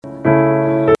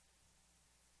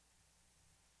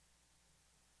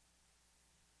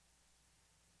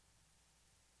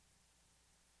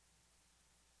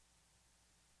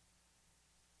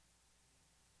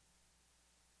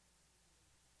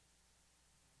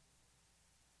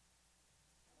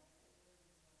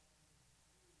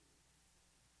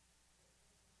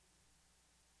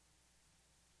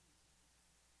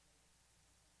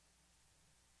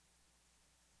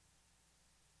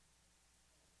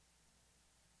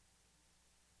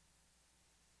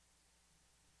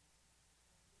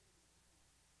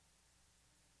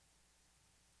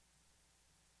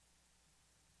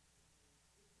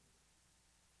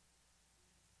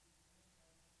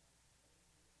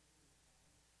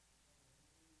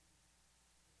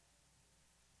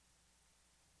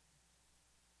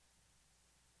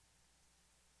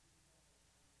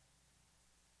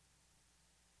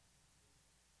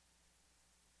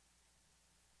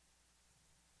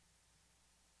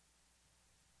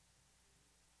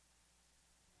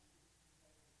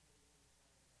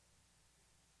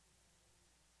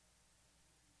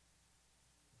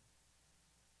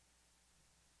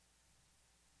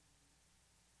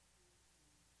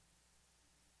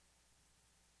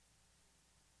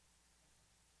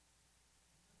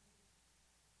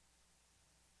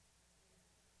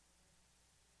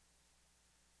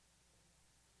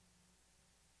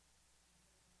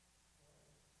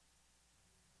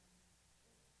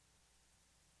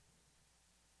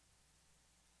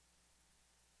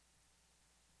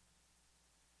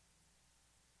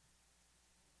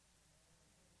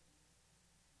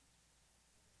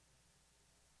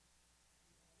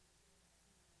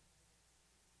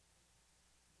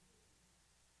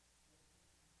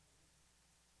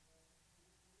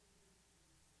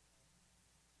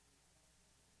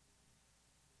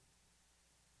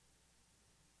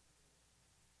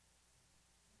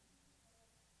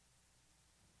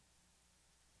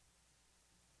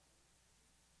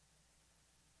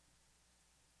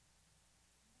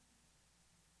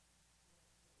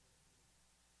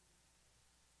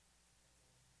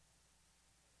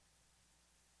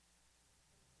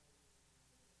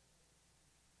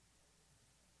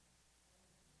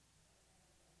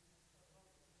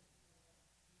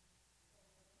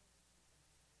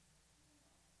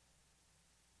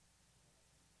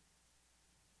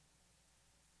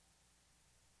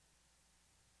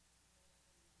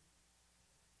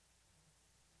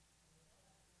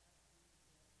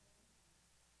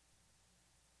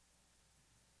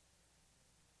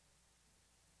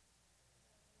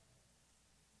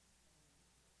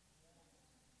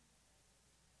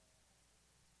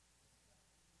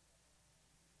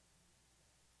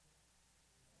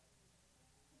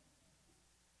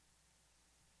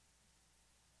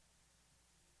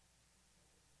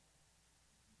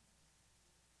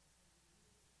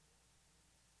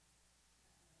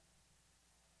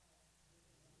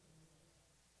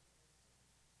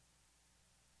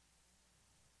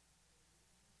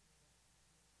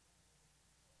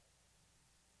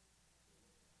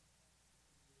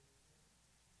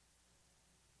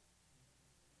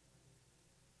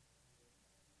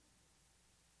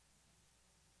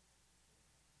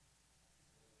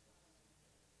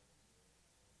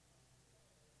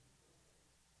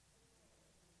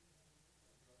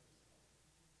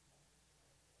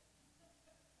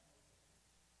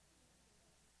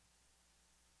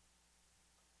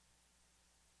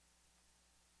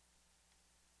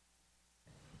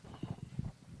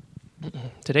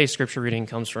Today's scripture reading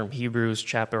comes from Hebrews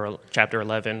chapter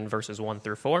 11, verses 1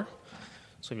 through 4.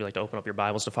 So if you'd like to open up your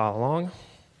Bibles to follow along.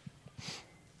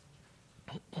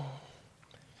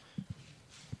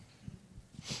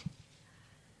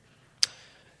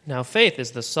 Now faith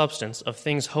is the substance of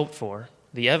things hoped for,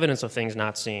 the evidence of things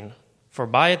not seen. For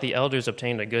by it the elders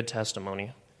obtained a good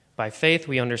testimony. By faith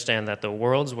we understand that the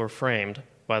worlds were framed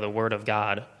by the word of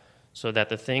God, so that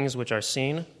the things which are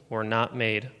seen were not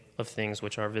made of things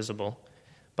which are visible.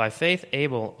 By faith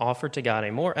Abel offered to God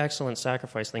a more excellent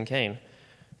sacrifice than Cain,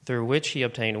 through which he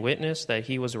obtained witness that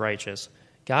he was righteous,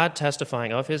 God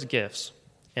testifying of his gifts,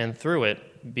 and through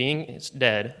it, being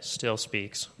dead, still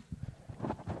speaks.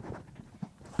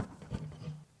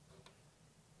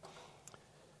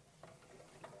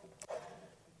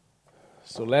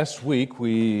 So last week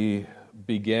we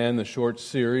began the short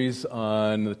series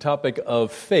on the topic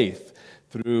of faith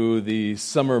through the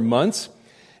summer months.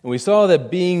 And we saw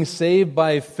that being saved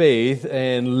by faith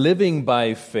and living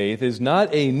by faith is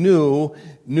not a new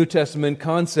New Testament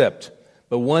concept,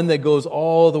 but one that goes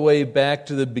all the way back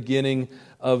to the beginning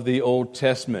of the Old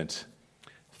Testament.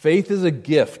 Faith is a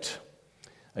gift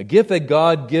that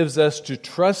God gives us to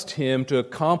trust Him to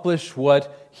accomplish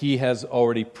what He has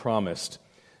already promised.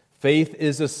 Faith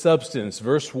is a substance,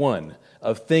 verse 1,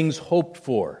 of things hoped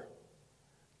for,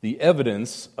 the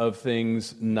evidence of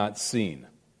things not seen.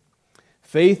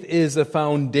 Faith is a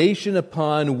foundation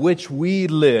upon which we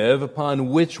live, upon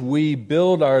which we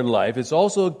build our life. It's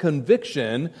also a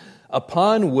conviction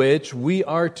upon which we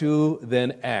are to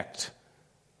then act.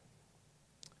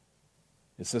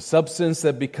 It's a substance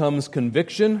that becomes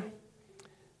conviction,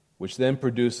 which then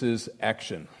produces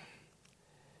action.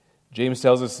 James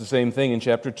tells us the same thing in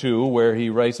chapter 2, where he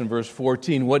writes in verse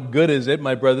 14, "What good is it,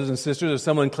 my brothers and sisters, if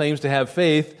someone claims to have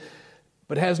faith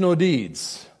but has no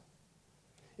deeds?"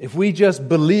 If we just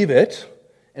believe it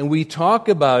and we talk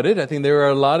about it, I think there are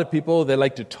a lot of people that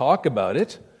like to talk about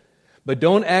it, but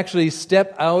don't actually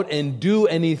step out and do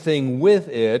anything with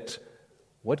it,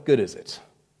 what good is it?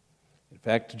 In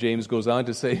fact, James goes on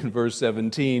to say in verse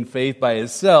 17, faith by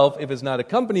itself, if it's not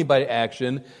accompanied by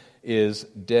action, is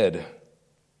dead.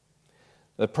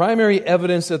 The primary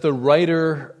evidence that the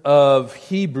writer of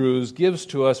Hebrews gives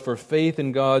to us for faith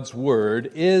in God's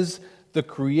Word is the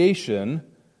creation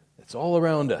that's all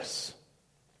around us.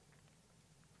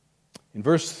 In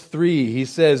verse 3, he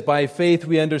says, "By faith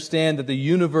we understand that the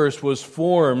universe was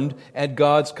formed at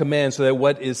God's command, so that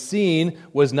what is seen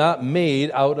was not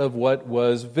made out of what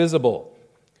was visible."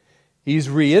 He's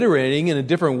reiterating in a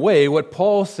different way what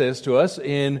Paul says to us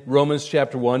in Romans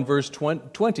chapter 1, verse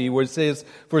 20, where it says,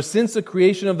 "For since the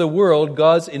creation of the world,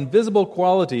 God's invisible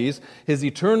qualities, His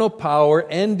eternal power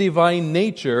and divine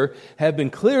nature have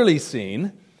been clearly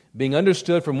seen, being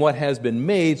understood from what has been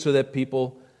made, so that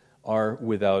people are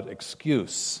without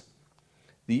excuse."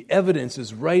 The evidence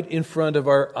is right in front of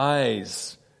our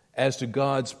eyes as to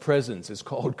God's presence. It's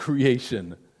called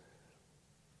creation.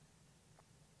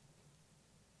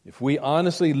 If we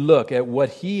honestly look at what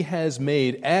He has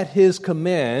made at His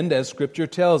command, as Scripture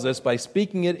tells us, by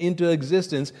speaking it into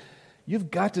existence, you've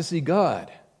got to see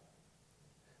God.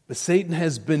 But Satan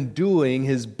has been doing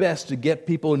his best to get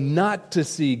people not to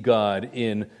see God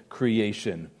in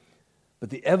creation. But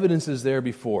the evidence is there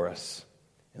before us.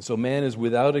 And so man is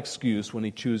without excuse when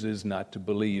he chooses not to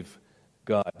believe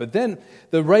God. But then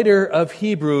the writer of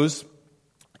Hebrews,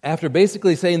 after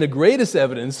basically saying the greatest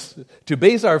evidence to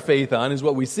base our faith on is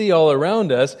what we see all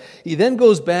around us, he then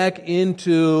goes back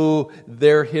into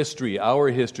their history, our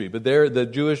history, but the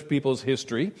Jewish people's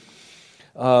history,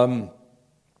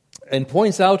 and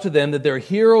points out to them that their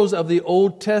heroes of the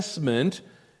Old Testament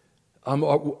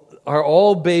are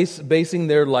all basing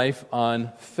their life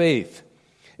on faith.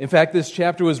 In fact, this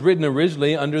chapter was written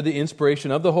originally under the inspiration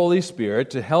of the Holy Spirit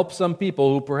to help some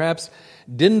people who perhaps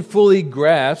didn't fully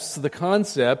grasp the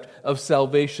concept of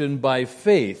salvation by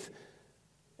faith.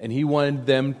 And he wanted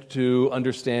them to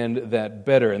understand that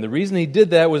better. And the reason he did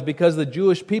that was because the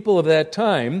Jewish people of that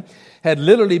time had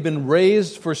literally been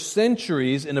raised for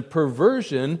centuries in a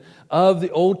perversion of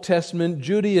the Old Testament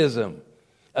Judaism,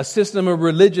 a system of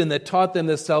religion that taught them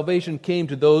that salvation came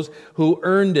to those who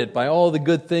earned it by all the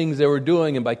good things they were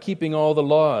doing and by keeping all the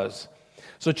laws.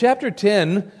 So chapter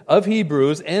 10 of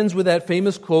Hebrews ends with that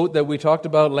famous quote that we talked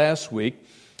about last week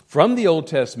from the Old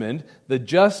Testament, "The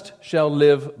just shall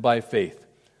live by faith,"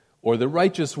 or "the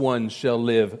righteous one shall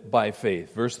live by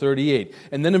faith." Verse 38.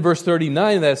 And then in verse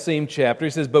 39 of that same chapter,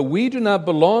 he says, "But we do not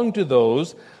belong to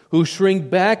those who shrink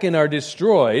back and are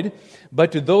destroyed,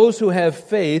 but to those who have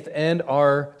faith and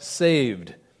are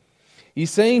saved." He's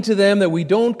saying to them that we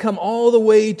don't come all the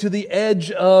way to the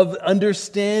edge of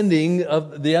understanding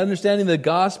of the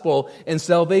gospel and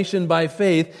salvation by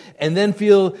faith and then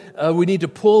feel we need to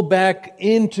pull back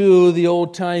into the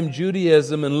old-time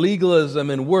Judaism and legalism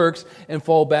and works and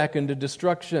fall back into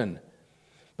destruction.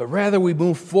 But rather we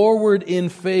move forward in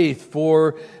faith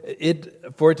for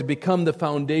it to become the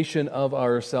foundation of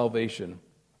our salvation.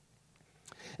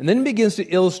 And then he begins to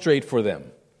illustrate for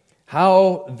them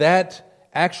how that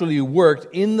actually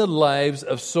worked in the lives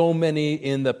of so many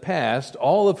in the past,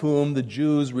 all of whom the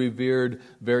Jews revered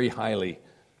very highly.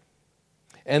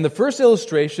 And the first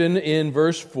illustration in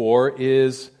verse 4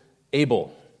 is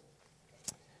Abel.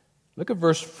 Look at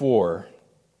verse 4.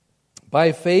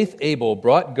 By faith Abel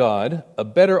brought God a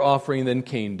better offering than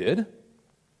Cain did.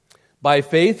 By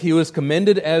faith he was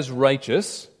commended as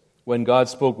righteous when God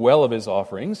spoke well of his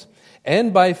offerings.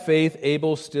 And by faith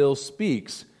Abel still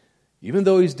speaks, even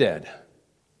though he's dead.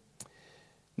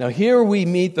 Now here we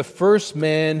meet the first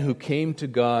man who came to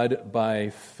God by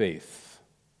faith.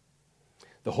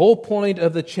 The whole point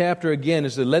of the chapter, again,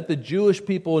 is to let the Jewish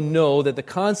people know that the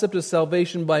concept of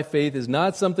salvation by faith is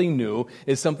not something new.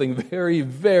 It's something very,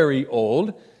 very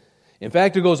old. In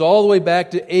fact, it goes all the way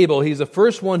back to Abel. He's the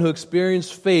first one who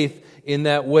experienced faith in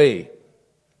that way.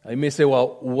 Now, you may say,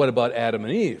 well, what about Adam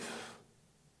and Eve?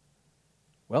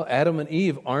 Well, Adam and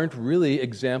Eve aren't really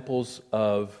examples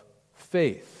of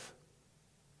faith.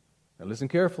 Now listen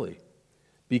carefully.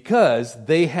 Because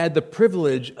they had the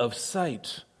privilege of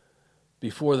sight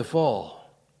before the fall.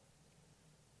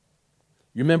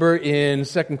 You remember in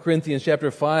 2 Corinthians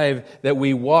chapter 5 that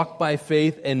we walk by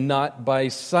faith and not by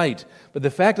sight. But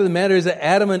the fact of the matter is that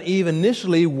Adam and Eve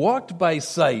initially walked by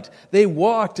sight. They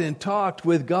walked and talked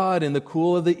with God in the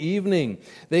cool of the evening.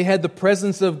 They had the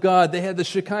presence of God. They had the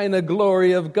Shekinah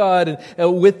glory of God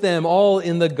with them all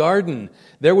in the garden.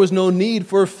 There was no need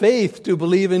for faith to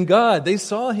believe in God. They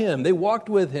saw Him. They walked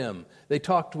with Him. They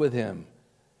talked with Him.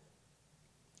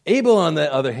 Abel, on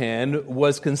the other hand,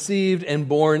 was conceived and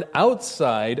born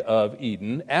outside of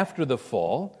Eden after the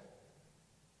fall.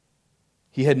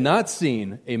 He had not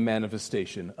seen a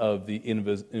manifestation of the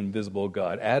invisible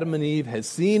God. Adam and Eve had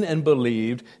seen and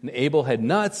believed, and Abel had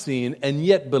not seen and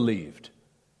yet believed.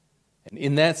 And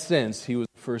in that sense, he was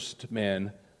the first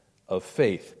man of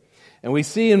faith. And we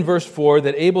see in verse 4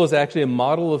 that Abel is actually a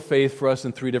model of faith for us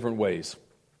in three different ways.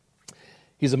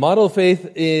 He's a model of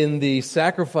faith in the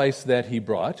sacrifice that he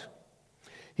brought.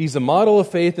 He's a model of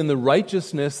faith in the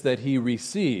righteousness that he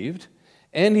received.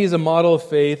 And he's a model of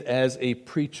faith as a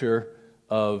preacher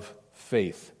of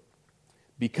faith.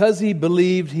 Because he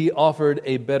believed, he offered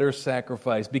a better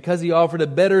sacrifice. Because he offered a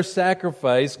better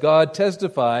sacrifice, God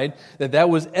testified that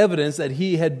that was evidence that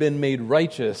he had been made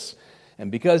righteous. And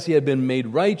because he had been made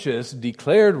righteous,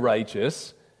 declared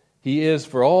righteous, he is,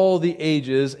 for all the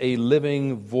ages, a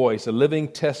living voice, a living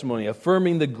testimony,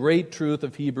 affirming the great truth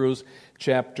of Hebrews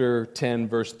chapter 10,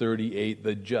 verse 38,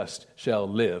 the just shall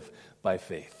live by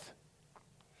faith.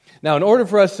 Now, in order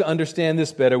for us to understand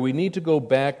this better, we need to go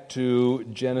back to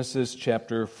Genesis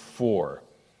chapter 4.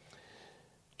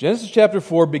 Genesis chapter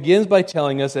 4 begins by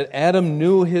telling us that Adam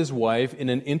knew his wife in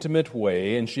an intimate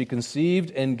way, and she conceived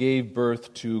and gave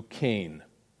birth to Cain.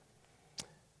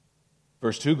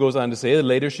 Verse 2 goes on to say that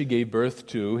later she gave birth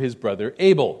to his brother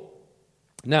Abel.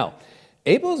 Now,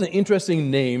 Abel is an interesting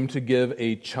name to give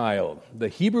a child. The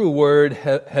Hebrew word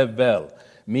hevel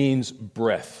means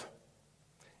breath,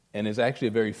 and is actually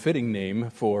a very fitting name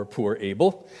for poor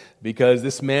Abel, because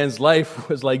this man's life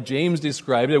was like James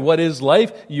described it. What is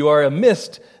life? You are a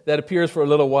mist that appears for a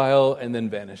little while and then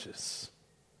vanishes.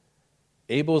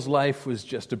 Abel's life was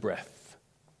just a breath.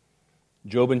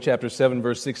 Job in chapter 7,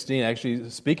 verse 16, actually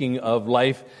speaking of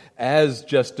life as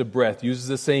just a breath, uses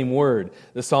the same word.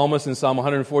 The psalmist in Psalm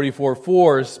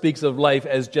 144:4 speaks of life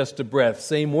as just a breath,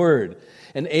 same word.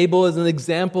 And Abel is an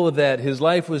example of that. His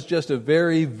life was just a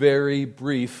very, very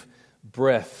brief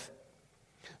breath.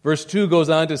 Verse 2 goes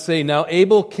on to say, now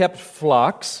Abel kept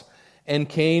flocks and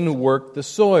Cain worked the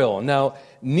soil. Now,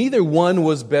 neither one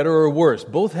was better or worse.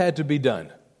 Both had to be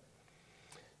done.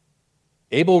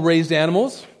 Abel raised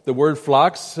animals. The word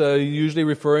flocks usually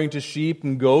referring to sheep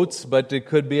and goats, but it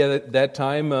could be at that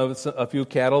time a few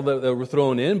cattle that were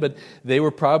thrown in, but they were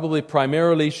probably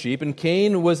primarily sheep. And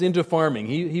Cain was into farming.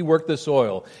 He worked the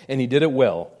soil, and he did it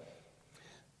well.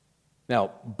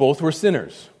 Now, both were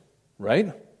sinners,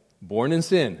 right? Born in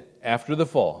sin after the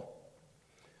fall.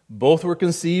 Both were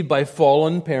conceived by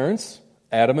fallen parents,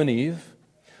 Adam and Eve.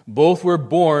 Both were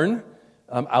born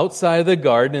outside of the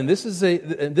garden, and this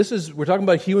is we're talking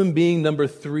about human being number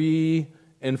 3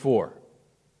 and 4.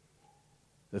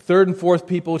 the third and fourth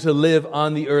people to live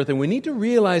on the earth. And we need to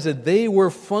realize that they were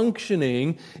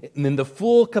functioning in the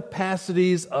full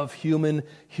capacities of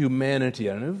humanity.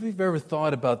 I don't know if you've ever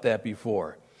thought about that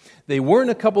before. They weren't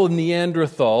a couple of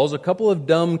Neanderthals, a couple of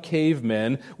dumb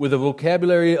cavemen with a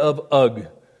vocabulary of ugh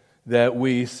that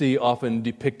we see often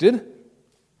depicted.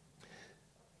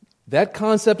 That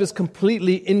concept is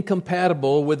completely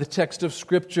incompatible with the text of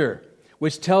Scripture,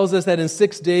 which tells us that in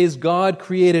 6 days God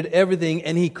created everything,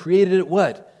 and He created it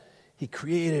what? He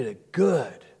created it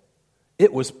good.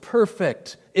 It was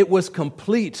perfect. It was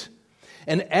complete.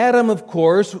 And Adam, of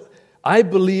course, I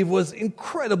believe was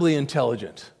incredibly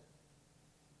intelligent.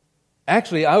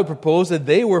 Actually, I would propose that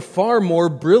they were far more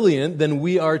brilliant than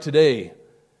we are today.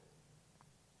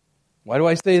 Why do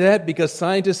I say that? Because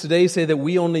scientists today say that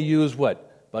we only use what?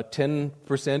 About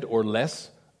 10% or less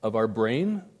of our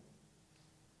brain?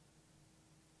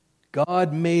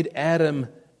 God made Adam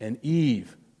and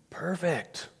Eve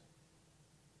perfect.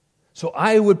 So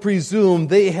I would presume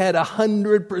they had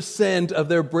 100% of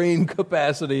their brain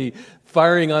capacity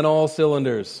firing on all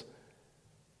cylinders.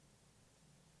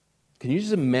 Can you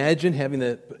just imagine having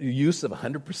the use of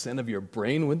 100% of your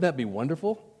brain? Wouldn't that be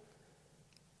wonderful?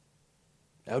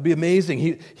 That would be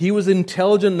amazing. He was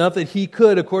intelligent enough that he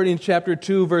could, according to chapter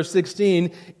 2, verse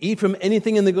 16, eat from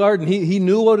anything in the garden. He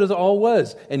knew what it all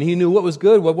was, and he knew what was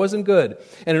good, what wasn't good.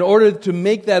 And in order to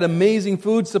make that amazing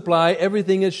food supply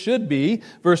everything it should be,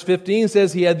 verse 15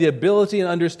 says he had the ability and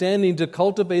understanding to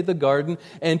cultivate the garden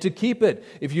and to keep it.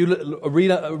 If you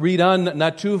read on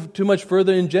not too much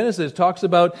further in Genesis, it talks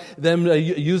about them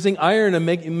using iron and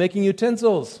making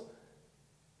utensils.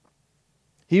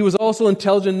 He was also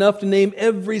intelligent enough to name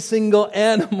every single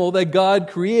animal that God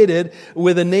created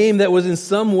with a name that was in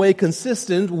some way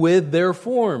consistent with their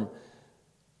form.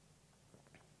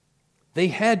 They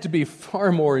had to be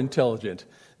far more intelligent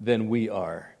than we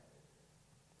are.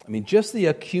 I mean, just the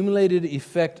accumulated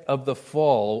effect of the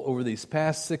fall over these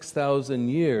past 6,000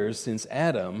 years since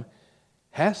Adam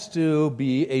has to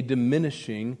be a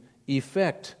diminishing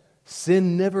effect.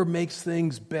 Sin never makes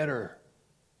things better.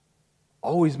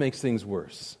 Always makes things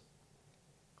worse.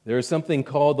 There is something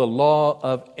called the law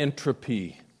of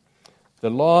entropy. The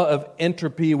law of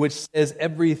entropy, which says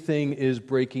everything is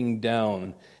breaking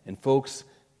down. And folks,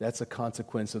 that's a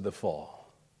consequence of the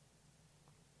fall.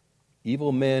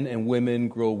 Evil men and women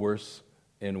grow worse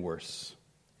and worse.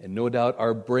 And no doubt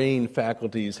our brain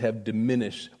faculties have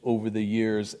diminished over the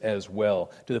years as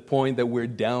well, to the point that we're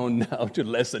down now to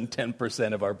less than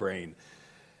 10% of our brain.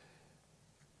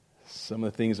 Some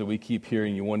of the things that we keep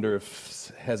hearing, you wonder if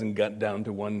it hasn't gotten down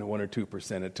to 1 or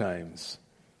 2% at times.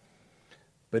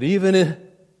 But even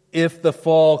if the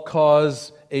fall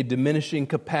caused a diminishing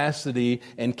capacity,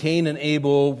 and Cain and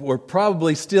Abel were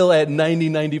probably still at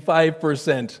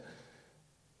 95%,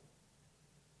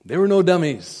 they were no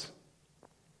dummies.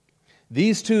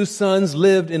 These two sons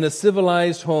lived in a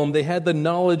civilized home. They had the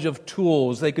knowledge of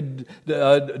tools. They could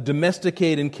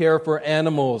domesticate and care for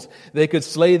animals. They could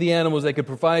slay the animals. They could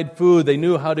provide food. They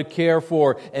knew how to care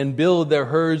for and build their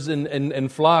herds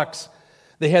and flocks.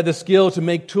 They had the skill to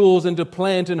make tools and to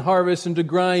plant and harvest and to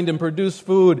grind and produce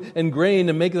food and grain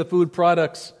and make the food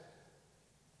products.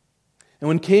 And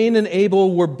when Cain and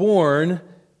Abel were born,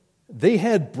 they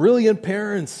had brilliant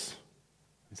parents.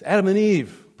 It's Adam and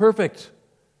Eve. Perfect.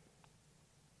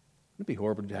 It'd be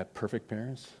horrible to have perfect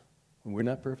parents when we're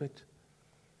not perfect.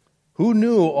 Who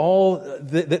knew all?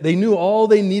 They knew all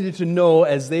they needed to know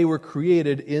as they were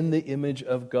created in the image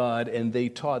of God, and they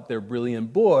taught their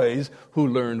brilliant boys who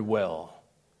learned well.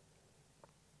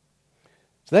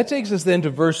 So that takes us then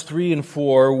to verse 3 and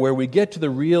 4, where we get to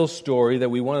the real story that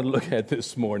we want to look at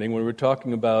this morning when we're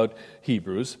talking about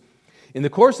Hebrews. In the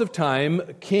course of time,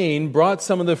 Cain brought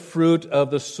some of the fruit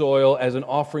of the soil as an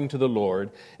offering to the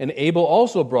Lord, and Abel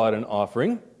also brought an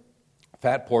offering,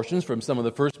 fat portions from some of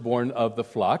the firstborn of the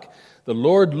flock. The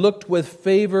Lord looked with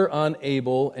favor on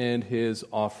Abel and his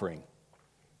offering.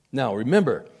 Now,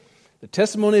 remember, the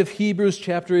testimony of Hebrews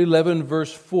chapter 11,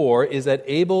 verse 4 is that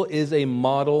Abel is a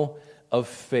model of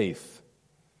faith.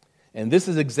 And this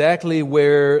is exactly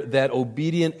where that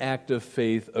obedient act of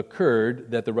faith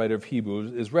occurred that the writer of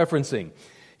Hebrews is referencing.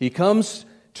 He comes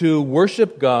to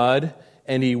worship God,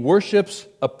 and he worships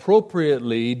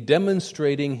appropriately,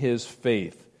 demonstrating his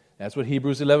faith. That's what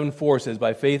Hebrews 11:4 says.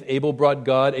 By faith, Abel brought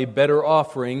God a better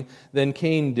offering than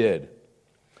Cain did.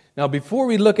 Now, before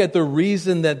we look at the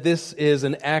reason that this is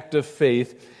an act of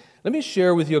faith, let me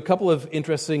share with you a couple of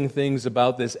interesting things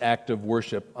about this act of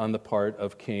worship on the part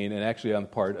of Cain and actually on the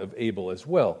part of Abel as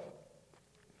well.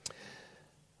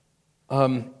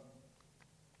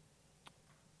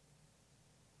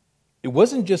 It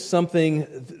wasn't just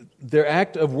something their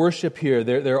act of worship here,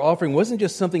 their offering, wasn't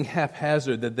just something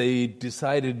haphazard that they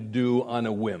decided to do on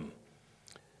a whim.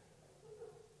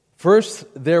 First,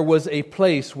 there was a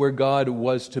place where God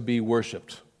was to be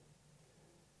worshipped.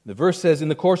 The verse says, in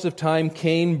the course of time,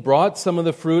 Cain brought some of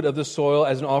the fruit of the soil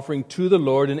as an offering to the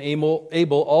Lord, and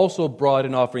Abel also brought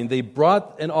an offering. They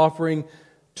brought an offering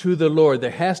to the Lord. There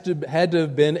had to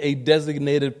have been a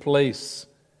designated place.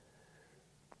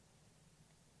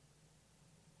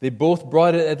 They both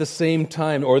brought it at the same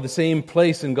time, or the same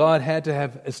place, and God had to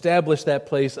have established that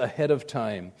place ahead of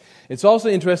time. It's also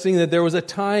interesting that there was a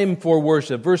time for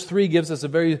worship. Verse 3 gives us a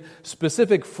very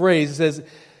specific phrase. It says,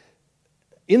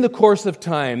 in the course of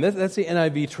time. That's the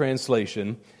NIV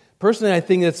translation. Personally, I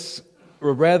think it's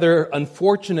a rather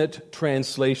unfortunate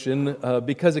translation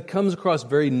because it comes across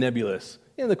very nebulous.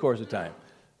 In the course of time.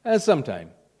 At some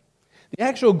time. The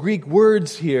actual Greek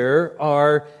words here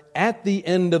are at the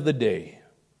end of the day.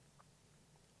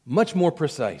 Much more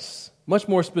precise, much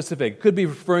more specific. Could be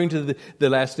referring to the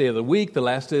last day of the week, the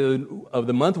last day of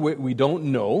the month. We don't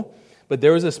know. But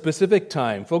there is a specific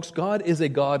time. Folks, God is a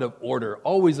God of order,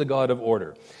 always a God of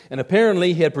order. And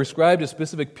apparently He had prescribed a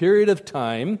specific period of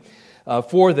time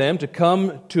for them to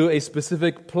come to a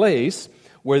specific place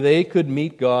where they could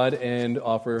meet God and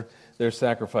offer their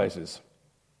sacrifices.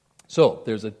 So,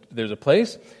 there's a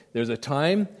place, there's a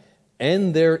time,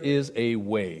 and there is a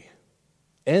way.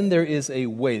 And there is a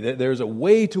way. There's a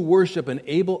way to worship, and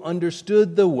Abel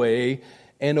understood the way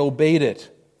and obeyed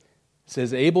it. It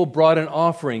says, Abel brought an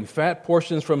offering, fat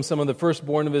portions from some of the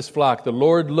firstborn of his flock. The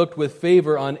Lord looked with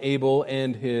favor on Abel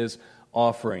and his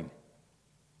offering.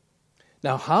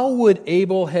 Now, how would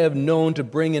Abel have known to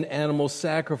bring an animal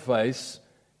sacrifice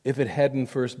if it hadn't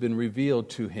first been revealed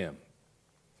to him?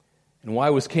 And why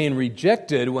was Cain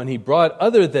rejected when he brought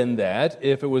other than that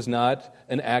if it was not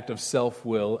an act of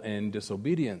self-will and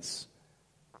disobedience?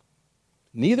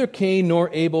 Neither Cain nor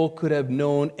Abel could have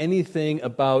known anything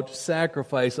about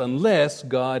sacrifice unless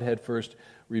God had first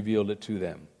revealed it to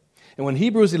them. And when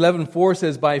Hebrews 11:4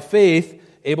 says, by faith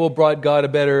Abel brought God a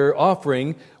better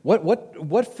offering,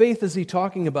 what faith is he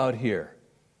talking about here?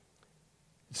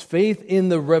 It's faith in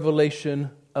the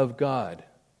revelation of God.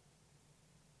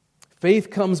 Faith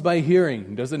comes by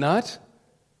hearing, does it not?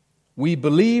 We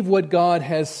believe what God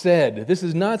has said. This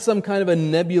is not some kind of a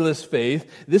nebulous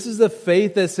faith. This is the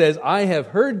faith that says, I have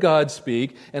heard God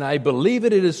speak, and I believe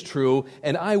it is true,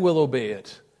 and I will obey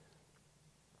it.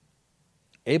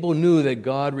 Abel knew that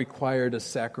God required a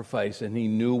sacrifice, and he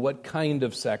knew what kind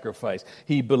of sacrifice.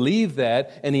 He believed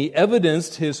that, and he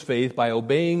evidenced his faith by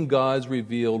obeying God's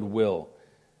revealed will.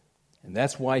 And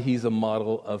that's why he's a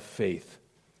model of faith.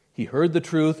 He heard the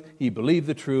truth, he believed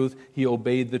the truth, he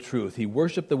obeyed the truth. He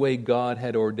worshiped the way God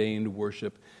had ordained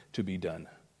worship to be done.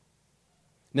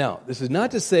 Now, this is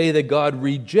not to say that God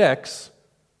rejects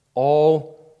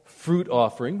all fruit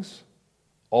offerings,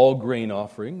 all grain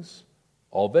offerings,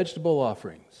 all vegetable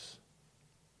offerings.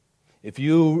 If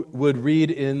you would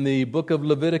read in the book of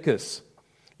Leviticus,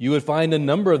 you would find a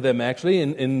number of them actually.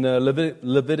 In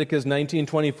Leviticus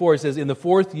 19:24, it says, in the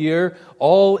 4th year,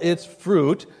 all its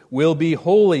fruit will be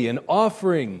holy, an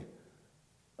offering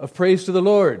of praise to the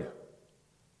Lord.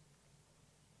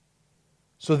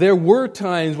 So there were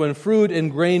times when fruit and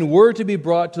grain were to be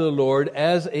brought to the Lord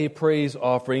as a praise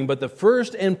offering, but the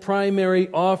first and primary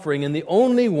offering, and the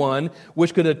only one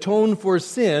which could atone for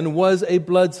sin, was a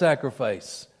blood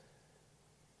sacrifice.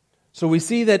 So we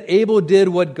see that Abel did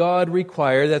what God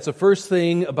required. That's the first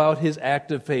thing about his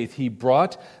act of faith. He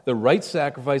brought the right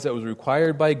sacrifice that was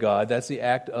required by God. That's the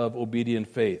act of obedient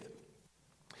faith.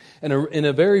 And in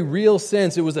a very real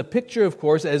sense, it was a picture, of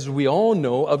course, as we all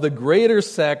know, of the greater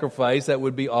sacrifice that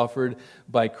would be offered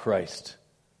by Christ.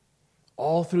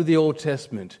 All through the Old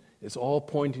Testament, it's all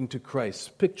pointing to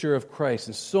Christ, picture of Christ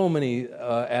in so many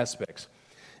aspects.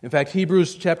 In fact,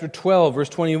 Hebrews chapter 12, verse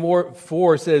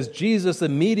 24 says, Jesus, the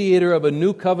mediator of a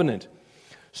new covenant,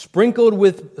 sprinkled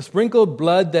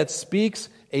blood that speaks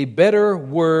a better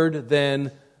word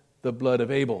than the blood of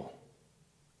Abel.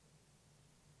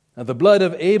 Now, the blood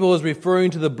of Abel is referring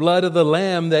to the blood of the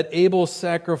lamb that Abel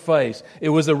sacrificed. It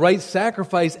was the right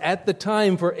sacrifice at the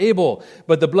time for Abel,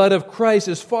 but the blood of Christ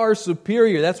is far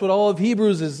superior. That's what all of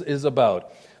Hebrews is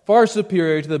about. Far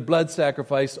superior to the blood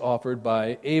sacrifice offered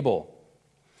by Abel.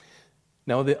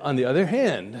 Now, on the other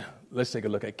hand, let's take a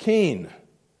look at Cain.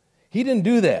 He didn't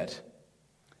do that.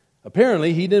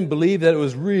 Apparently, he didn't believe that it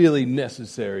was really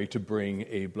necessary to bring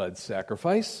a blood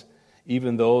sacrifice,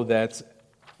 even though that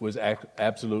was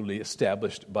absolutely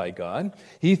established by God.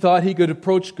 He thought he could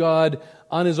approach God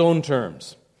on his own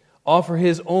terms, offer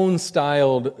his own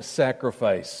styled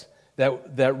sacrifice.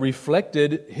 that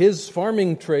reflected his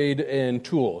farming trade and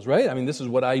tools, right? I mean, this is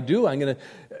what I do.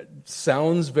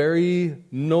 Sounds very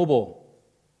noble.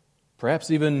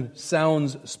 Perhaps even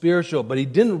sounds spiritual, but he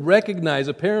didn't recognize,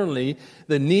 apparently,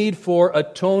 the need for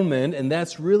atonement, and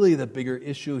that's really the bigger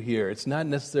issue here. It's not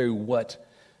necessarily what.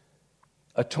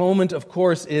 Atonement, of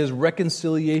course, is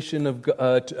reconciliation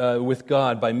with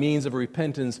God by means of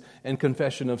repentance and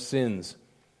confession of sins.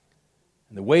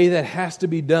 And the way that has to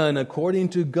be done, according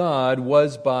to God,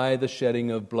 was by the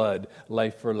shedding of blood,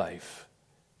 life for life.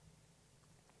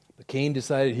 But Cain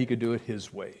decided he could do it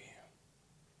his way.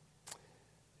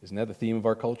 Isn't that the theme of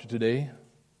our culture today?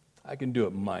 I can do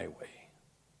it my way.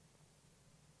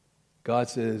 God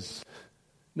says,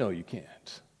 no, you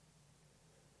can't.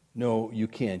 No, you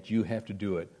can't. You have to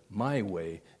do it my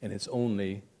way, and it's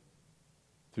only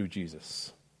through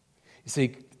Jesus. You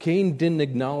see, Cain didn't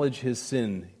acknowledge his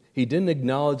sin. He didn't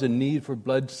acknowledge a need for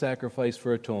blood sacrifice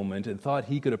for atonement and thought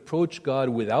he could approach God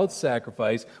without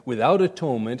sacrifice, without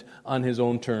atonement, on his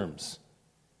own terms.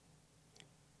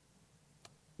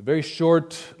 The very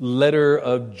short letter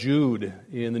of Jude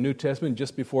in the New Testament,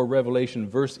 just before Revelation,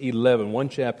 verse 11, one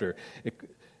chapter,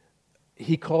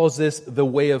 he calls this the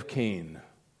way of Cain.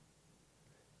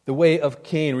 The way of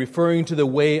Cain, referring to the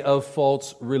way of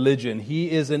false religion.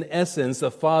 He is, in essence, the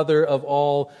father of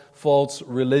all false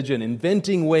religion,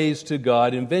 inventing ways to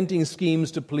God, inventing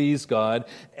schemes to please God,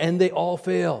 and they all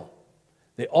fail.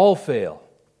 They all fail.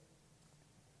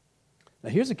 Now,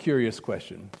 here's a curious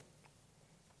question.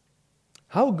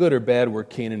 How good or bad were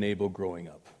Cain and Abel growing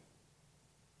up?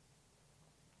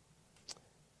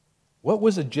 What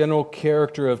was the general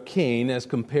character of Cain as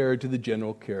compared to the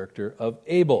general character of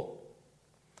Abel?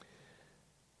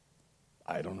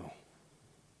 I don't know.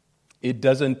 It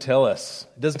doesn't tell us.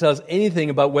 It doesn't tell us anything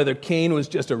about whether Cain was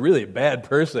just a really bad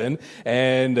person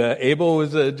and Abel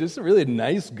was just a really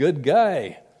nice, good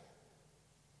guy.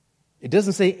 It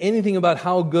doesn't say anything about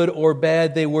how good or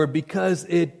bad they were because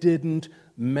it didn't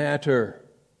matter.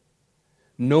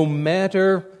 No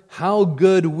matter how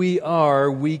good we are,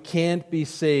 we can't be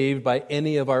saved by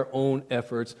any of our own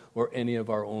efforts or any of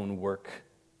our own work.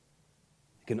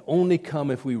 It can only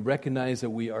come if we recognize that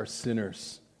we are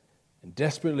sinners and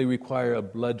desperately require a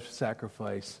blood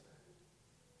sacrifice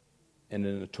and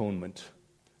an atonement.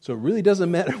 So it really doesn't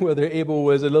matter whether Abel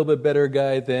was a little bit better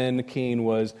guy than Cain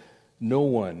was. No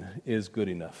one is good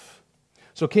enough.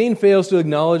 So Cain fails to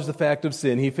acknowledge the fact of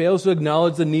sin. He fails to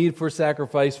acknowledge the need for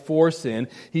sacrifice for sin.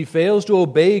 He fails to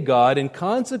obey God, and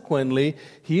consequently,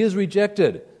 he is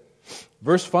rejected.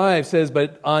 Verse 5 says,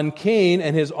 "But on Cain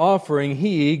and his offering,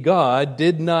 he, God,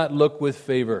 did not look with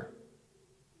favor."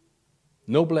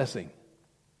 No blessing.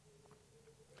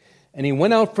 And he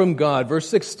went out from God. Verse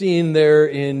 16 there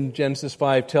in Genesis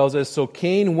 5 tells us, "So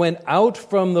Cain went out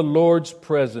from the Lord's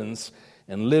presence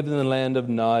and lived in the land of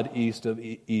Nod, east of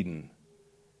Eden."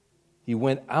 He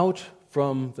went out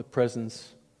from the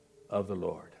presence of the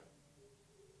Lord.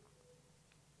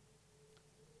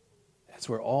 That's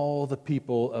where all the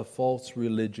people of false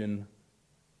religion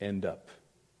end up.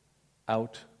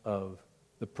 Out of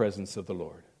the presence of the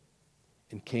Lord.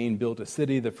 And Cain built a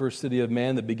city, the first city of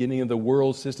man, the beginning of the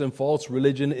world system. False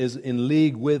religion is in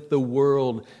league with the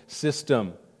world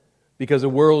system because the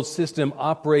world system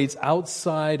operates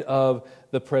outside of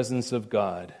the presence of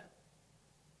God.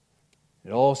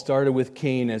 It all started with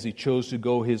Cain as he chose to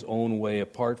go his own way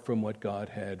apart from what God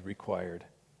had required.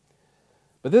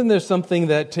 But then there's something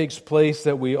that takes place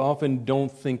that we often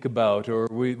don't think about, or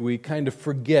we kind of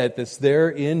forget that's there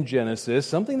in Genesis,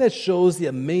 something that shows the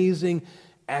amazing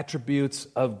attributes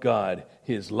of God: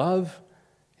 His love,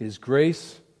 His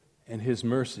grace, and His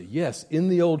mercy. Yes, in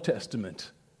the Old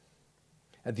Testament.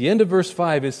 At the end of verse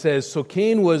 5 it says, "So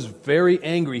Cain was very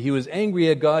angry." He was angry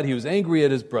at God, he was angry at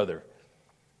his brother.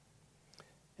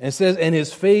 And it says, "And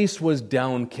his face was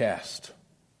downcast."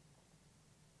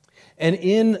 And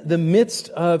in the midst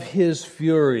of his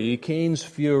fury, Cain's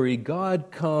fury,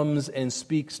 God comes and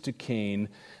speaks to Cain,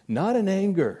 not in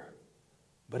anger,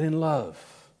 but in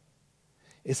love.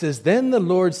 It says, "Then the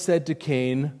Lord said to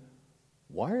Cain,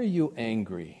 'Why are you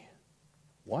angry?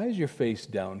 Why is your face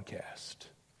downcast?'"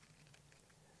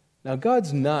 Now,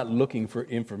 God's not looking for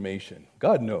information.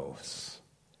 God knows.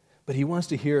 But He wants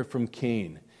to hear it from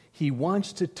Cain. He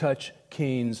wants to touch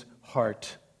Cain's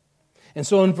heart. And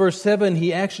so in verse 7,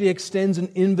 he actually extends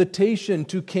an invitation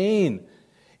to Cain.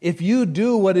 If you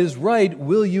do what is right,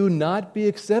 will you not be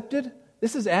accepted?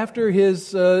 This is after his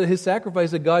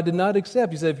sacrifice that God did not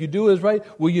accept. He said, if you do what is right,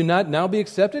 will you not now be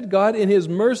accepted? God, in His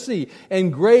mercy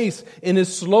and grace, in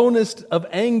His slowness of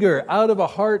anger, out of a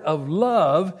heart of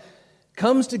love,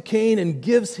 comes to Cain and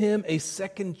gives him a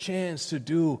second chance to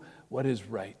do what is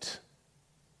right.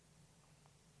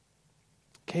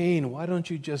 Cain, why don't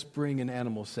you just bring an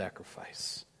animal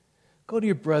sacrifice? Go to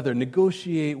your brother,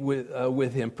 negotiate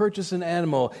with him, purchase an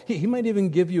animal. He might even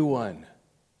give you one.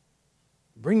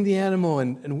 Bring the animal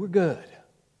and we're good.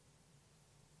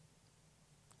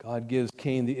 God gives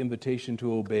Cain the invitation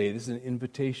to obey. This is an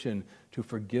invitation to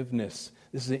forgiveness.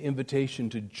 This is an invitation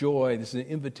to joy. This is an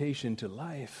invitation to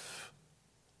life.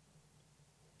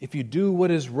 If you do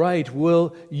what is right,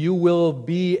 you will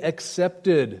be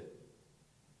accepted.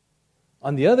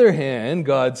 On the other hand,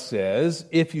 God says,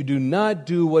 if you do not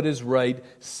do what is right,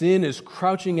 sin is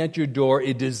crouching at your door.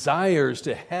 It desires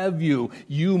to have you.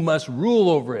 You must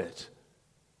rule over it.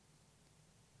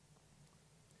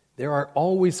 There are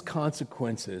always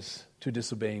consequences to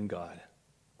disobeying God.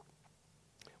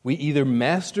 We either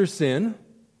master sin,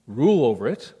 rule over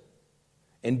it,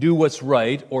 and do what's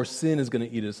right, or sin is going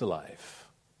to eat us alive.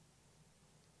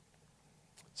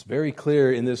 It's very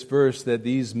clear in this verse that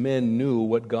these men knew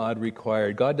what God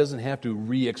required. God doesn't have to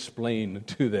re-explain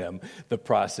to them the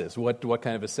process, what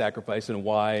kind of a sacrifice and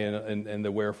why and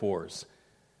the wherefores.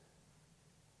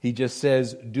 He just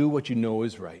says, do what you know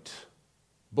is right.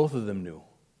 Both of them knew.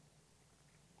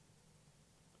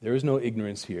 There is no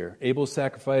ignorance here. Abel's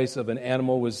sacrifice of an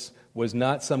animal was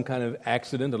not some kind of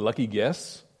accident, a lucky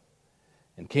guess.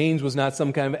 And Cain's was not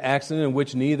some kind of accident in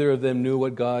which neither of them knew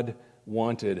what God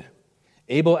wanted.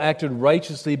 Abel acted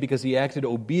righteously because he acted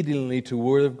obediently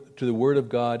to the word of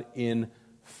God in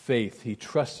faith. He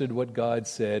trusted what God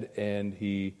said and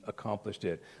he accomplished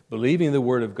it. Believing the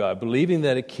word of God, believing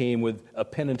that it came with a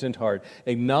penitent heart,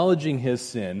 acknowledging his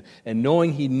sin, and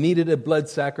knowing he needed a blood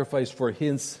sacrifice for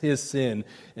his sin.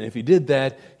 And if he did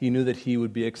that, he knew that he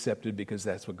would be accepted because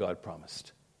that's what God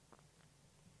promised.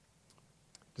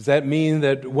 Does that mean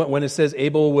that when it says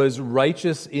Abel was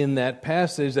righteous in that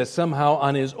passage, that somehow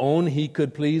on his own he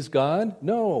could please God?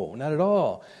 No, not at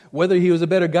all. Whether he was a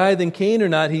better guy than Cain or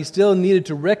not, he still needed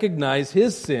to recognize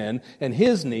his sin and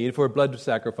his need for a blood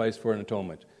sacrifice for an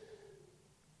atonement.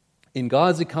 In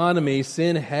God's economy,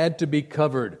 sin had to be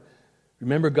covered.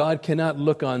 Remember, God cannot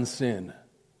look on sin.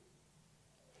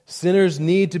 Sinners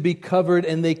need to be covered,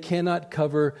 and they cannot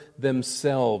cover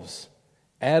themselves.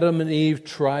 Adam and Eve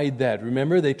tried that.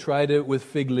 Remember, they tried it with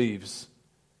fig leaves.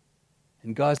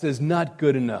 And God says, not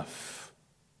good enough.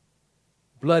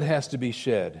 Blood has to be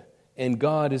shed. And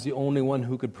God is the only one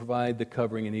who could provide the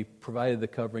covering, and He provided the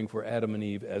covering for Adam and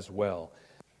Eve as well.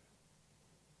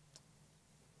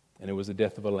 And it was the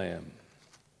death of a lamb.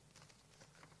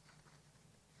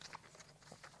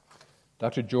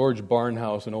 Dr. George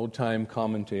Barnhouse, an old-time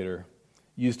commentator,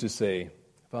 used to say,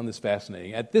 I found this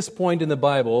fascinating. At this point in the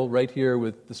Bible, right here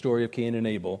with the story of Cain and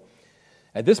Abel,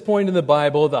 at this point in the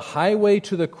Bible, the highway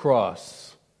to the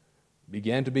cross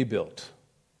began to be built.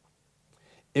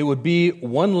 It would be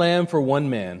one lamb for one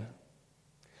man.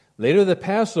 Later, the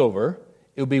Passover,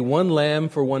 it would be one lamb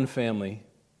for one family.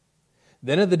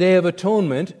 Then at the Day of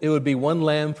Atonement, it would be one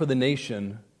lamb for the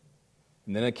nation.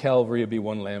 And then at Calvary, it would be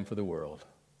one lamb for the world.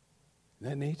 Isn't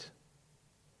that neat?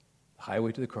 The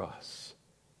highway to the cross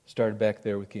started back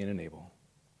there with Cain and Abel.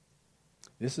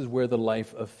 This is where the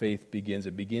life of faith begins.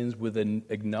 It begins with an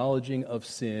acknowledging of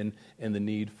sin and the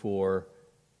need for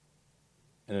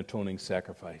an atoning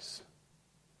sacrifice.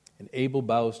 And Abel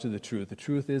bows to the truth. The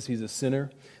truth is he's a sinner.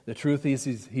 The truth is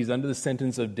he's under the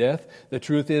sentence of death. The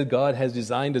truth is God has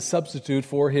designed a substitute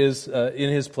for in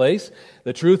his place.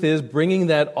 The truth is bring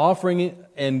that offering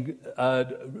and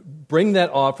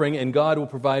God will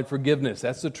provide forgiveness.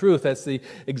 That's the truth. That's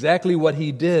exactly what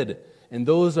He did. And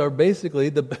those are basically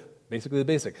the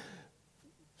basic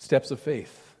steps of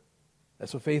faith.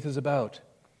 That's what faith is about.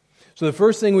 So the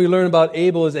first thing we learn about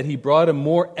Abel is that he brought a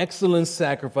more excellent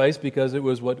sacrifice because it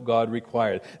was what God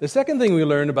required. The second thing we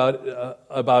learn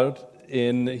about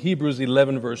in Hebrews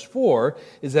 11 verse 4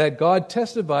 is that God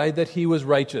testified that he was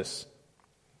righteous.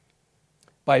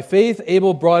 By faith,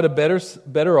 Abel brought a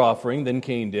better offering than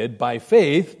Cain did. By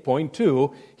faith, point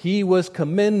 2, he was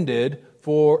commended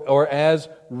as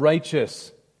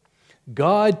righteous.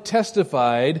 God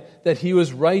testified that he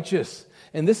was righteous.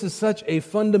 And this is such a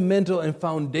fundamental and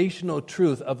foundational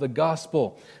truth of the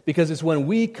gospel, because it's when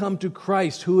we come to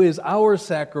Christ, who is our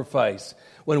sacrifice,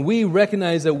 when we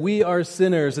recognize that we are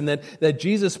sinners and that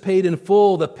Jesus paid in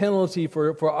full the penalty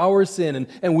for our sin,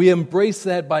 and we embrace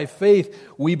that by faith,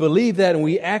 we believe that and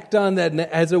we act on that, and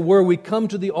as it were, we come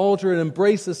to the altar and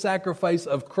embrace the sacrifice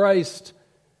of Christ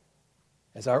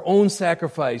as our own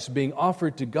sacrifice being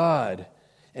offered to God.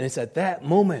 And it's at that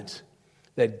moment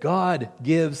that God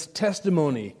gives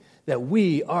testimony that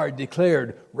we are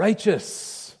declared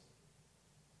righteous.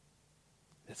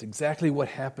 That's exactly what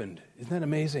happened. Isn't that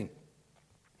amazing?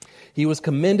 He was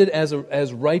commended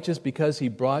as righteous because he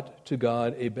brought to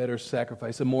God a better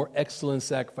sacrifice, a more excellent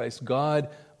sacrifice. God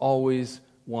always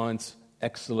wants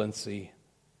excellency.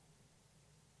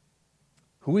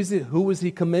 Who was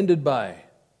he commended by?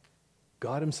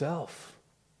 God himself.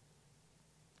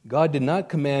 God did not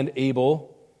commend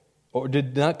Abel,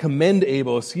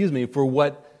 for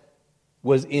what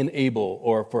was in Abel,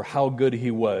 or for how good he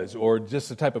was, or just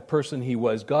the type of person he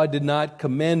was. God did not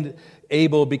commend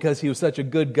Abel because he was such a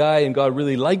good guy and God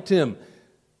really liked him.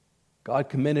 God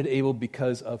commended Abel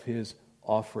because of his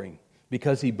offering,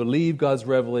 because he believed God's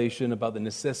revelation about the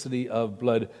necessity of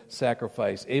blood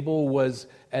sacrifice. Abel was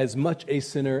as much a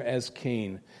sinner as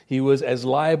Cain. He was as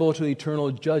liable to eternal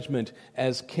judgment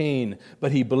as Cain,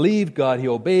 but he believed God, he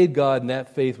obeyed God, and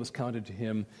that faith was counted to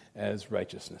him as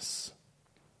righteousness.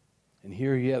 And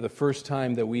here you have the first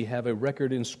time that we have a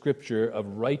record in Scripture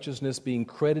of righteousness being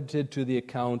credited to the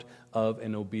account of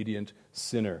an obedient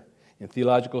sinner. In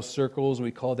theological circles, we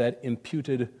call that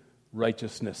imputed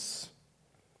righteousness.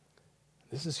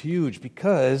 This is huge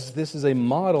because this is a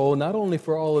model not only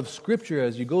for all of Scripture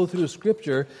as you go through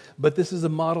Scripture, but this is a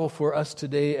model for us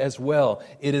today as well.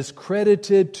 It is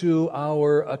credited to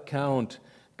our account.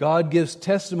 God gives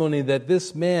testimony that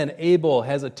this man, Abel,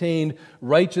 has attained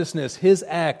righteousness. His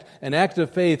act, an act of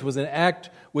faith, was an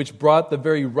act which brought the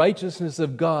very righteousness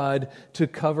of God to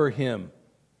cover him.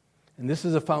 And this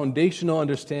is a foundational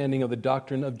understanding of the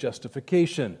doctrine of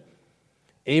justification.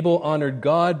 Abel honored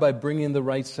God by bringing the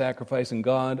right sacrifice, and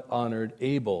God honored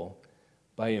Abel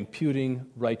by imputing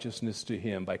righteousness to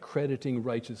him, by crediting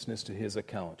righteousness to his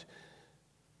account.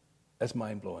 That's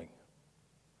mind-blowing.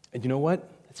 And you know what?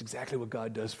 That's exactly what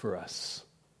God does for us.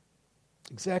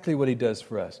 Exactly what he does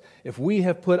for us. If we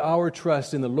have put our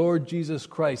trust in the Lord Jesus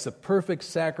Christ, the perfect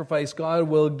sacrifice, God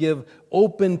will give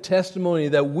open testimony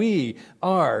that we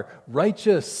are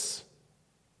righteous.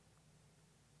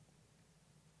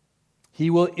 He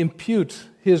will impute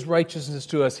his righteousness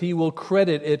to us. He will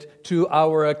credit it to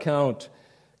our account.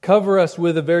 Cover us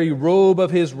with the very robe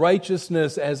of his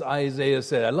righteousness, as Isaiah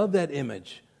said. I love that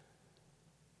image.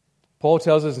 Paul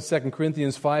tells us in 2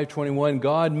 Corinthians 5:21,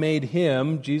 God made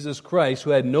him, Jesus Christ,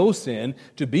 who had no sin,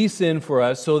 to be sin for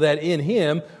us, so that in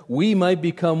him we might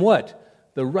become what?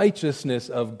 The righteousness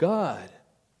of God.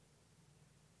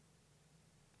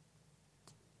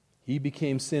 He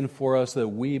became sin for us so that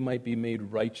we might be made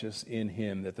righteous in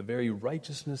him, that the very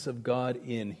righteousness of God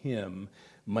in him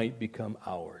might become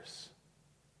ours.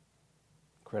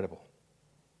 Incredible.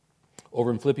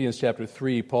 Over in Philippians chapter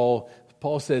 3, Paul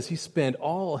says he spent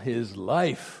all his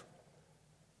life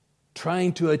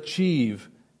trying to achieve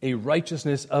a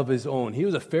righteousness of his own. He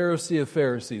was a Pharisee of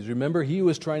Pharisees. Remember, he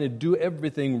was trying to do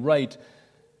everything right.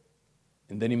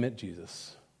 And then he met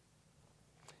Jesus.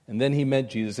 And then he met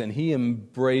Jesus, and he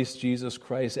embraced Jesus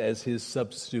Christ as his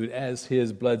substitute, as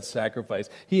his blood sacrifice.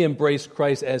 He embraced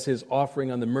Christ as his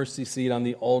offering on the mercy seat on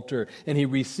the altar, and he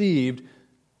received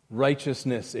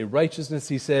righteousness. A righteousness,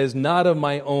 he says, not of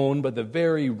my own, but the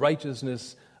very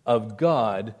righteousness of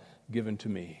God given to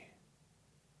me.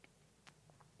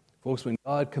 Folks, when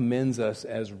God commends us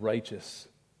as righteous,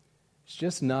 it's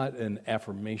just not an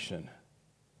affirmation.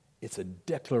 It's a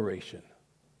declaration.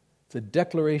 It's a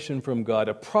declaration from God,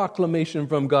 a proclamation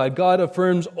from God. God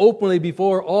affirms openly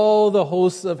before all the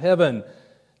hosts of heaven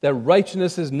that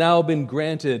righteousness has now been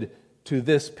granted to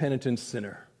this penitent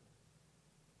sinner.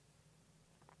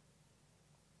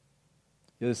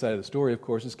 The other side of the story, of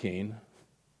course, is Cain.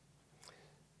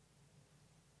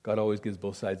 God always gives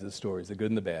both sides of the stories, the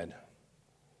good and the bad.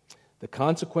 The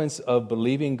consequence of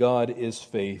believing God is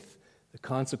faith. The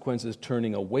consequence is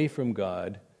turning away from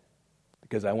God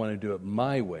because I want to do it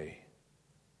my way,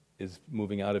 is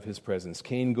moving out of his presence.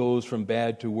 Cain goes from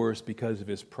bad to worse because of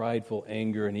his prideful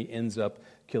anger, and he ends up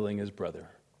killing his brother.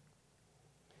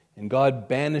 And God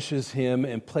banishes him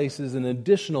and places an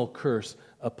additional curse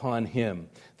upon him.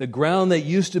 The ground that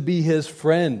used to be his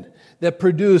friend, that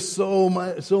produced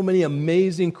so many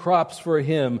amazing crops for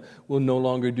him, will no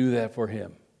longer do that for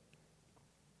him.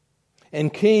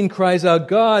 And Cain cries out,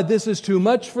 God, this is too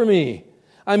much for me.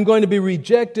 I'm going to be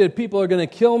rejected. People are going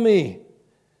to kill me.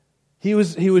 He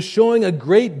was showing a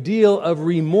great deal of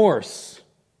remorse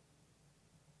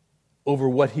over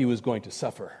what he was going to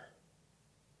suffer.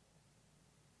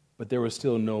 But there was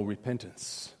still no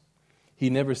repentance. He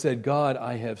never said, God,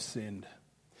 I have sinned.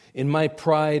 In my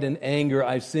pride and anger,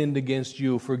 I've sinned against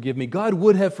you. Forgive me. God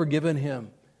would have forgiven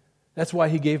him. That's why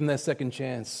he gave him that second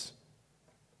chance.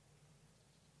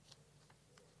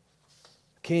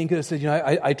 Cain could have said,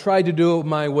 I tried to do it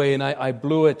my way and I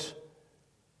blew it.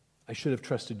 I should have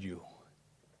trusted you.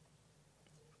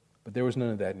 But there was none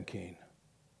of that in Cain.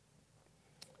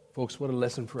 Folks, what a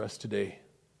lesson for us today.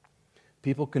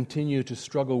 People continue to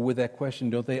struggle with that question,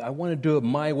 don't they? I want to do it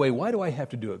my way. Why do I have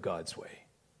to do it God's way?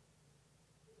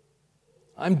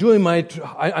 I'm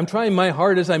trying my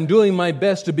hardest. I'm doing my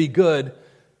best to be good.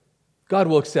 God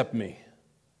will accept me.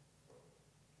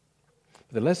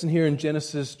 The lesson here in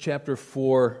Genesis chapter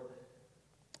 4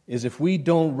 is if we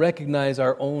don't recognize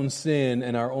our own sin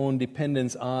and our own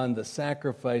dependence on the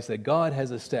sacrifice that God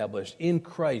has established in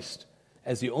Christ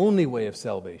as the only way of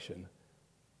salvation,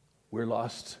 we're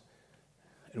lost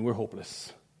and we're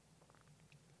hopeless.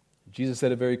 Jesus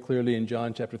said it very clearly in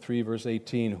John chapter 3, verse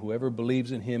 18, whoever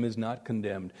believes in him is not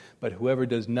condemned, but whoever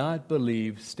does not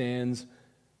believe stands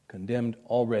condemned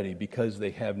already because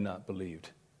they have not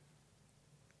believed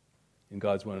in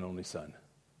God's one and only Son.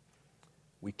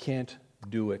 We can't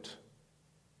do it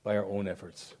by our own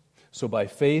efforts. So by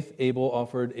faith, Abel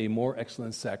offered a more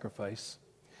excellent sacrifice.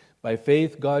 By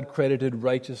faith, God credited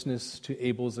righteousness to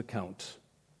Abel's account.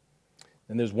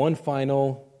 And there's one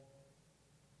final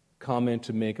comment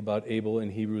to make about Abel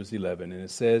in Hebrews 11, and it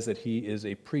says that he is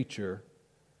a preacher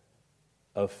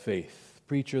of faith,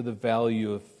 preacher of the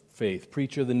value of faith,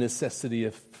 preacher of the necessity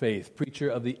of faith, preacher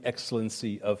of the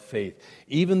excellency of faith.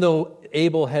 Even though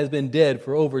Abel has been dead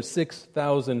for over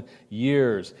 6,000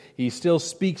 years, he still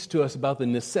speaks to us about the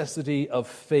necessity of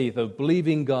faith, of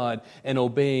believing God and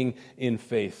obeying in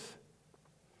faith.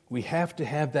 We have to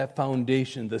have that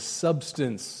foundation, the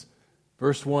substance.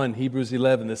 Verse 1, Hebrews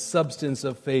 11, the substance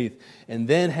of faith, and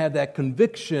then have that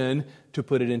conviction to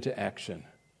put it into action.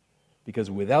 Because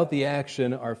without the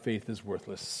action, our faith is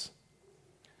worthless.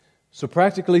 So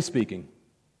practically speaking,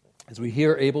 as we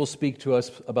hear Abel speak to us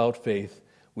about faith,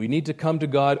 we need to come to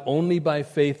God only by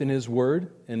faith in His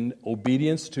Word and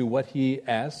obedience to what He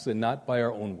asks and not by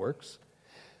our own works.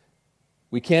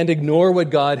 We can't ignore what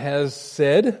God has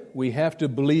said. We have to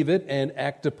believe it and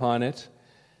act upon it.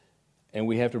 And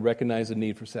we have to recognize the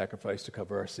need for sacrifice to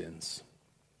cover our sins.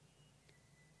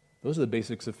 Those are the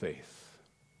basics of faith.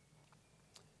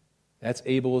 That's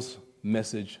Abel's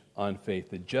message on faith.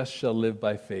 The just shall live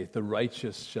by faith. The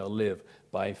righteous shall live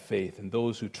by faith. And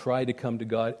those who try to come to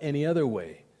God any other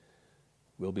way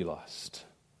will be lost.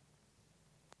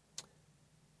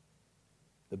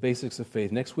 The basics of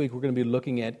faith. Next week we're going to be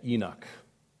looking at Enoch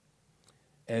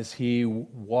as he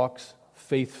walks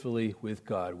faithfully with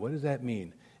God. What does that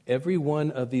mean? Every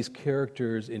one of these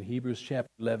characters in Hebrews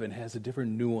chapter 11 has a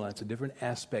different nuance, a different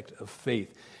aspect of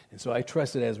faith. And so I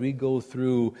trust that as we go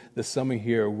through the summer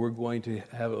here, we're going to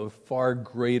have a far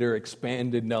greater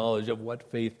expanded knowledge of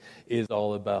what faith is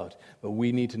all about. But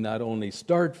we need to not only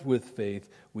start with faith,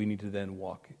 we need to then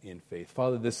walk in faith.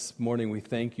 Father, this morning we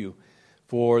thank you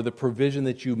for the provision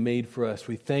that you made for us.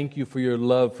 We thank you for your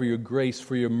love, for your grace,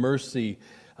 for your mercy.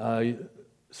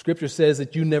 Scripture says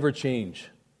that you never change.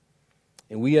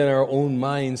 And we in our own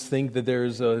minds think that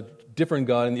there's a different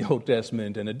God in the Old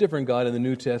Testament and a different God in the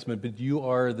New Testament, but you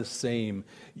are the same.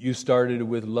 You started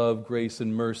with love, grace,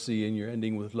 and mercy, and you're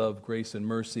ending with love, grace, and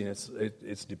mercy, and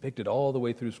it's depicted all the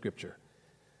way through Scripture.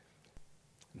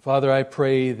 And Father, I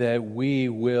pray that we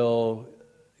will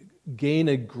gain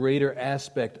a greater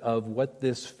aspect of what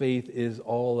this faith is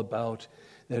all about,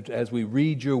 that as we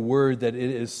read your word, that it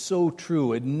is so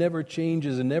true. It never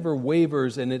changes and never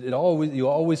wavers, and you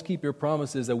always keep your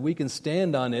promises, that we can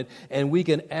stand on it and we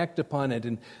can act upon it.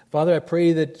 And Father, I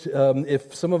pray that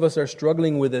if some of us are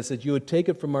struggling with this, that you would take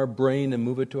it from our brain and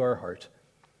move it to our heart.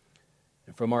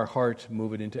 And from our heart,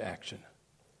 move it into action.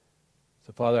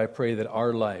 So Father, I pray that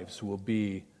our lives will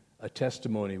be a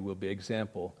testimony, will be an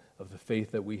example of the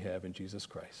faith that we have in Jesus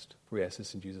Christ. We ask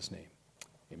this in Jesus' name.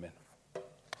 Amen.